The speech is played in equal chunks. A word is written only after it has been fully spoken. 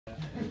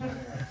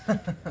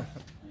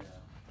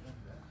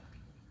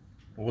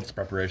What's the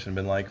preparation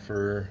been like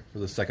for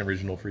the second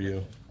regional for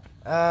you?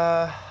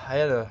 I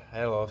had a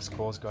lot of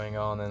schools going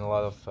on and a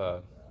lot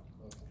of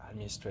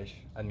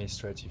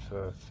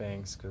administrative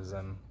things because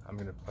I'm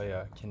gonna play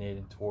a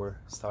Canadian tour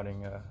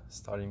starting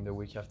the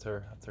week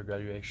after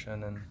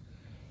graduation, and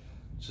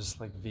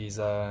just like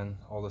visa and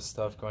all the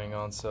stuff going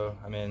on. So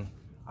I mean,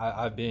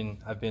 I've been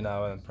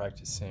out and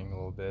practicing a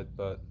little bit,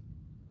 but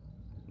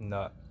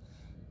not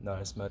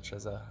as much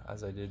as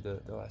I did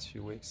the last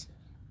few weeks.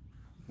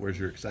 Where's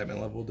your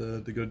excitement level to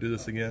go do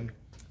this again?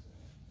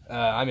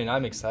 I mean,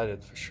 I'm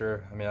excited for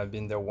sure. I mean, I've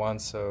been there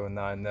once, so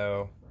now I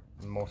know,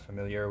 I'm more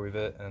familiar with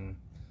it, and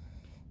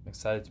I'm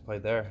excited to play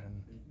there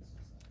and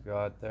go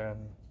out there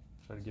and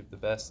try to give the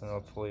best and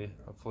hopefully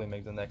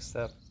make the next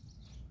step.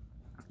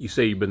 You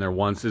say you've been there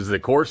once. Is the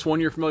course one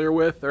you're familiar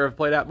with or have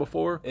played at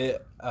before? No,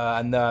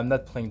 I'm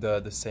not playing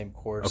the same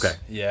course. Okay.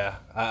 Yeah,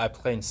 I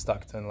played in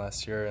Stockton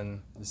last year,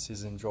 and this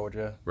is in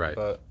Georgia. Right.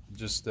 But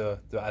just the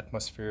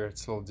atmosphere,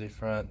 it's a little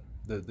different.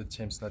 The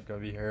team's not going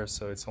to be here,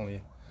 so it's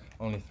only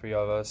 3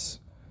 of us.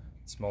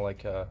 It's more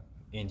like a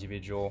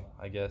individual,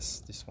 I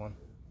guess, this one,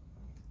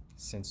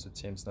 since the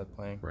team's not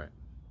playing. Right.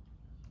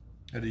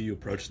 How do you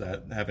approach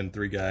that, having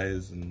 3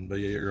 guys, but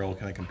you're all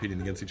kind of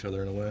competing against each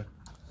other in a way?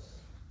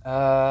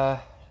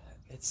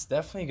 It's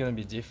definitely going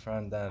to be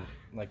different than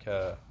like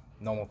a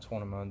normal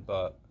tournament,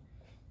 but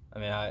I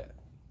mean, I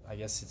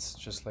guess it's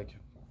just like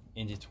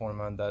indie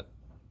tournament that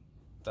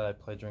I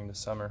play during the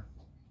summer.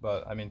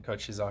 But I mean,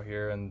 coaches are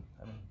here, and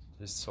I mean,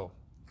 just still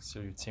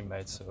your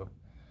teammates, so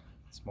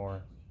it's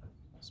more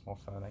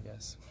fun, I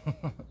guess.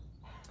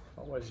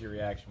 What was your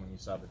reaction when you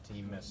saw the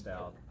team missed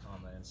out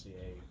on the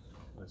NCAA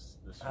this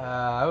year?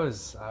 I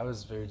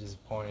was very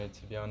disappointed,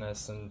 to be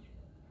honest, and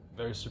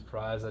very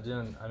surprised. I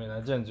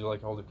didn't do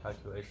like all the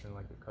calculation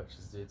like the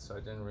coaches did, so I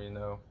didn't really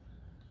know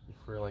if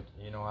we were like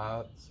in or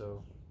out.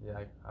 So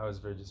yeah, I was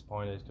very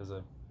disappointed because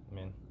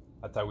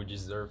I thought we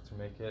deserved to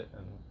make it,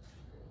 and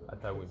I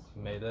thought we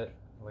made it,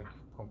 like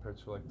compared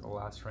to like the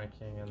last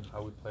ranking and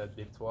how we played at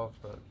Big 12.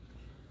 But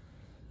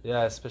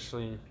yeah,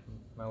 especially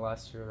my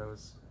last year, that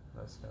was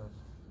kind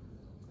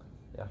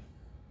of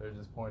very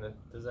disappointed.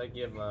 Does that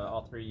give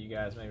all 3 of you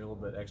guys maybe a little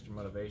bit extra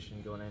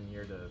motivation going in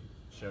here to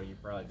show you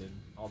probably did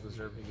all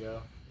deserve to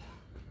go?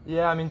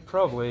 Yeah, I mean,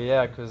 probably,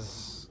 yeah,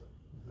 because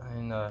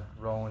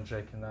Rowan,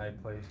 Jake, and I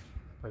played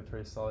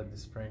pretty solid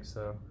this spring,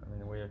 so I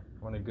mean, we're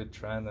on a good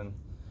trend, and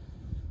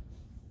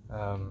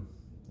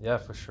yeah,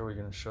 for sure we're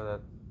gonna show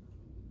that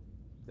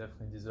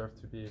definitely deserve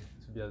to be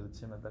as a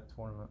team at that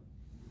tournament.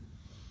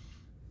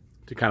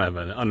 To kind of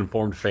an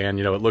uninformed fan,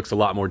 it looks a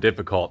lot more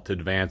difficult to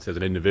advance as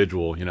an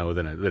individual,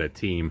 than a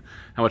team.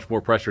 How much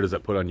more pressure does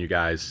that put on you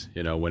guys,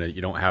 when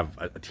you don't have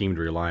a team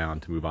to rely on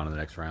to move on to the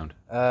next round?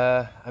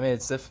 I mean,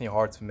 it's definitely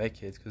hard to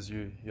make it because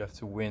you have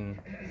to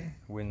win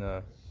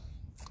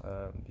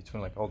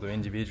between like all the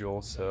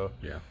individuals. So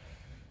yeah,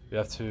 you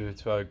have to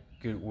have a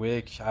good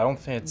week. I don't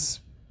think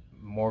it's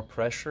more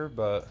pressure,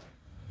 but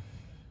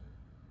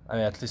I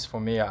mean, at least for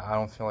me, I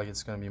don't feel like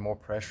it's going to be more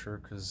pressure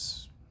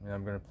because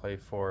I'm going to play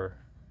for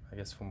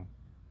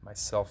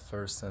myself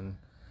first and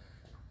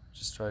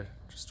just try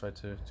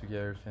to get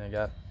everything I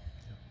got.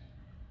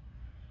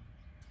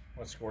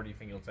 What score do you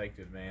think you'll take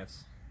to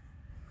advance?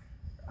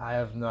 I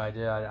have no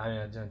idea.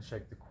 I didn't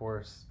check the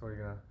course. It's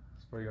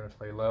probably gonna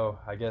play low.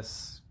 I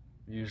guess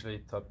usually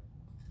top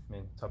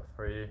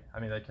 3. I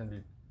mean, that can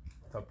be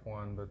top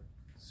 1, but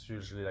it's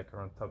usually like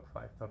around top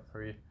 5, top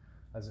 3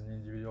 as an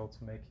individual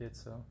to make it.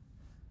 So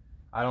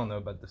I don't know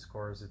about the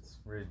scores. It's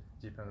really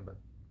dependent about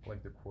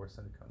like the course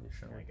and the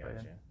condition we play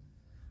in.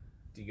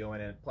 Do you go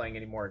in and playing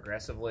any more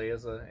aggressively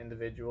as an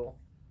individual?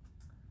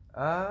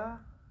 Yeah,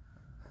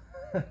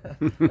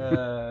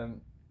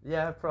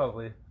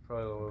 probably a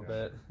little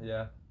bit.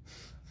 Yeah,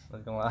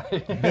 not gonna lie.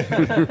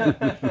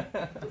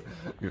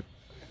 Is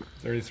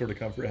there any sort of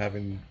comfort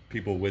having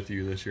people with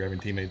you this year, having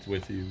teammates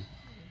with you?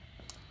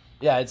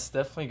 Yeah, it's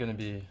definitely gonna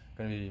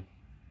be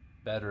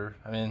better.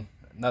 I mean,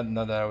 not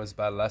that I was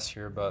bad last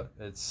year, but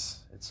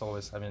it's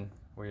always. I mean,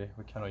 we're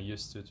kind of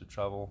used to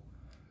travel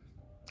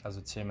as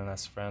a team and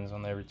as friends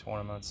on every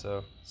tournament,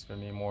 so it's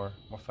gonna be more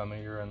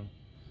familiar and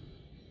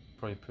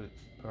probably put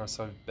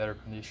ourselves in better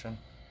condition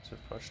to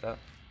approach that.